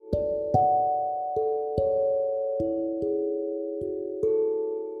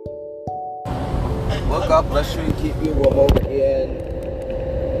Well, God bless you and keep you. Remote again.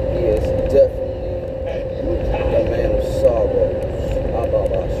 He is definitely the man of sorrows. How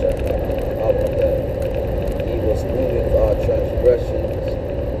about that? He was wounded for our transgressions.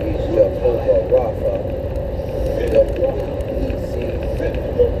 He's Jehovah Rapha, Jehovah Nisi,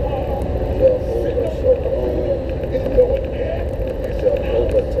 Jehovah Shalom,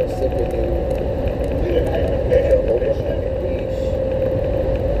 Jehovah Tsidkenu, Jehovah Makadesh.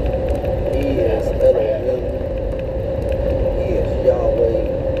 He is Elohim. He is Yahweh.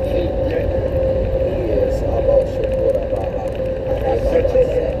 He is Abba Shekora Baha. He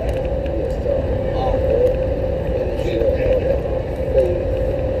is the author, finisher of our faith.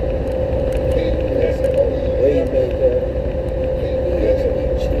 He is a waymaker. He is a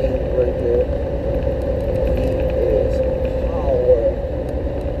chain breaker. He is power.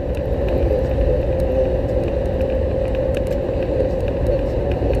 He is the anointing. He is the Prince of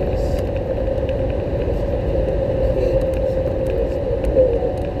Peace. He is the Lord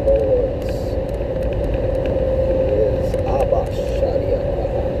of Lords. He is Abba Sharia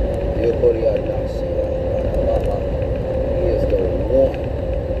Baha. Yehoria Nasia Baha. He is the one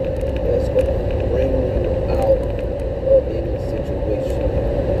that's going to bring you out of any situation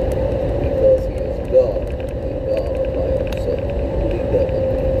because he is God and God all by himself. Do you believe that with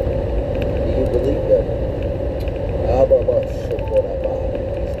me? Do you believe that with me? Abba Shekora Baha.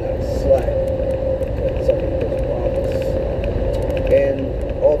 He's not slack concerning his promise. And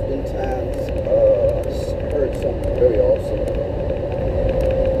oftentimes, I heard something very awesome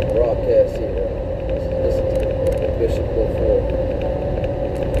broadcast here. Listen to the bishop before.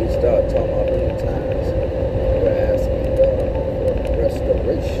 He started talking about many times we're asking God for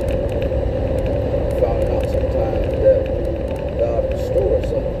restoration. Found out sometimes that when God restores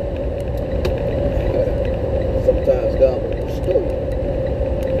something, sometimes God will restore you,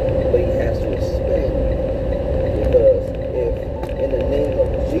 but he has to expand you. Because if in the name of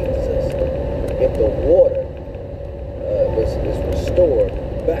Jesus, if the water is restored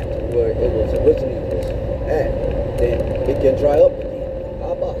back to where it was originally was at, then it can dry up again.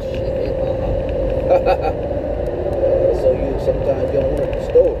 So you sometimes you don't want to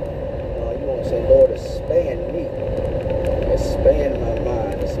restore. You want to say, Lord, expand me, expand my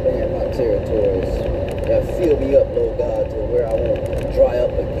mind, expand my territories, fill me up, Lord God, to where I won't dry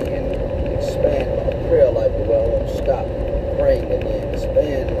up again. Expand my prayer life to where I won't stop praying again.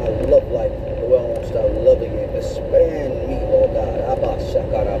 Expand my love life to where I won't stop loving it. Expand me, Lord God.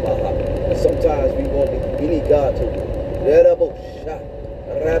 And sometimes we need God to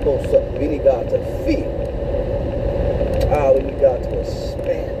we need God to feel. We need God to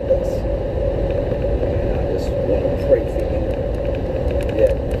expand us. And I just want to pray for you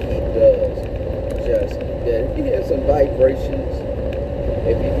that he does just that. If you hear some vibrations,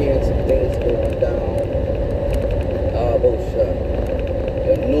 if you're hearing some things going down,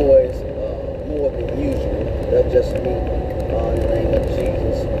 the noise more than usual, that's just me in the name of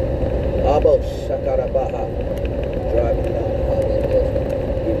Jesus. Driving down the highway,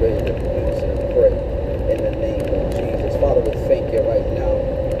 get ready to preach and pray in the name of Jesus. Father, we thank you right now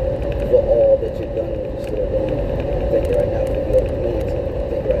for all that you've done in this little room. Thank you right now for your anointing.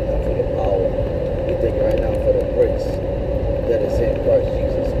 Thank you right now for your power. We thank you right now for the grace that is in Christ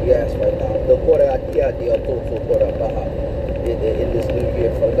Jesus. We ask right now, in this new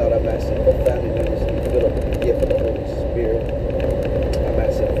year, Father God, I'm asking for family members to be filled up with the gift of the Holy Spirit. I'm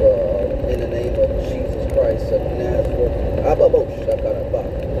asking for, in the name of Jesus Christ of Nazareth, I'm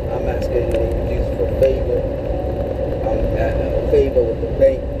asking in the name of Jesus for favor. Favor with the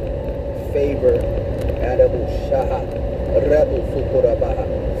bank, favor,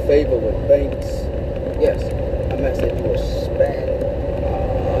 favor with banks. Yes, I'm asking you to expand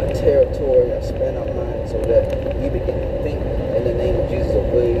our territory, expand our minds so that we begin to think in the name of Jesus of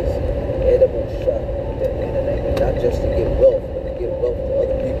ways, in the name of not just to get wealth, but to give wealth to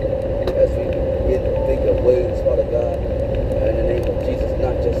other people as we begin to think of ways, Father God, in the name of Jesus,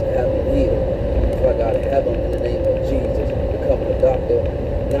 not just to have them healed, Father God, have them in the name of Jesus, become a doctor,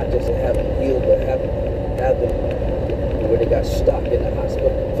 not just to have them healed, but have them where they got stuck in the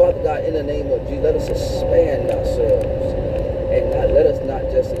hospital. Father God, in the name of Jesus, let us expand ourselves and let us not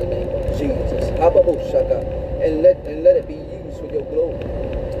just in the name of Jesus, and let it be used for your glory.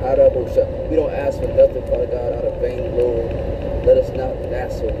 We don't ask for nothing, Father God, out of vainglory. Let us not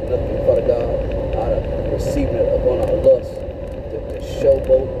ask for nothing, Father God, out of receiving it upon our lust, the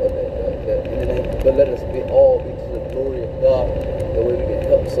showboat, in the name. But let us all be to the glory of God, the way we can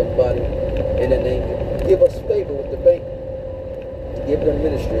help somebody in the name. Give us favor with the bank. Give the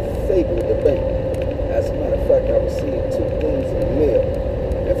ministry favor with the bank. As a matter of fact, I received 2 things in the mail.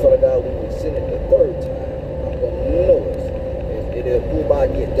 And Father God, we send it the third time, I'm going to know it.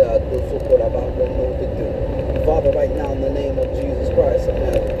 I'm going to know what to do. Father, right now, in the name of Jesus Christ of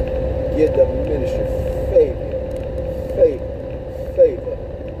Nazareth, give the ministry favor.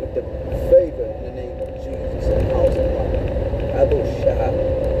 With the favor in the name of Jesus and house and life. I will shout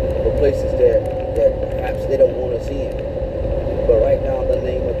for places there that perhaps they don't want us in. But right now, in the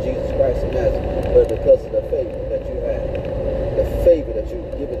name of Jesus Christ of Nazareth, but because of the favor that you have, the favor that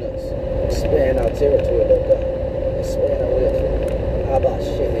you've given us, expand our territory, Lord God. Expand our territory.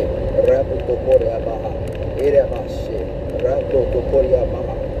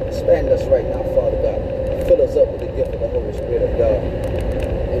 Expand us right now, Father God. Fill us up with the gift of the Holy Spirit of God.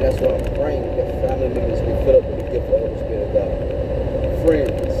 And that's why I'm praying that family members be filled up with the gift of the Holy Spirit of God.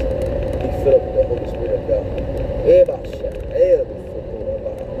 Friends be filled up with the Holy Spirit of God.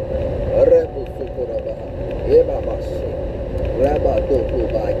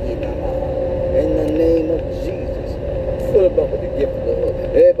 In the name of Jesus, fill them up with the gift of the Holy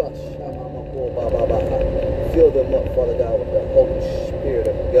Spirit. Fill them up, Father God, with the Holy Spirit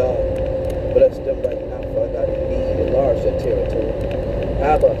of God. Bless them right now, Father God, indeed. Enlarge their territory.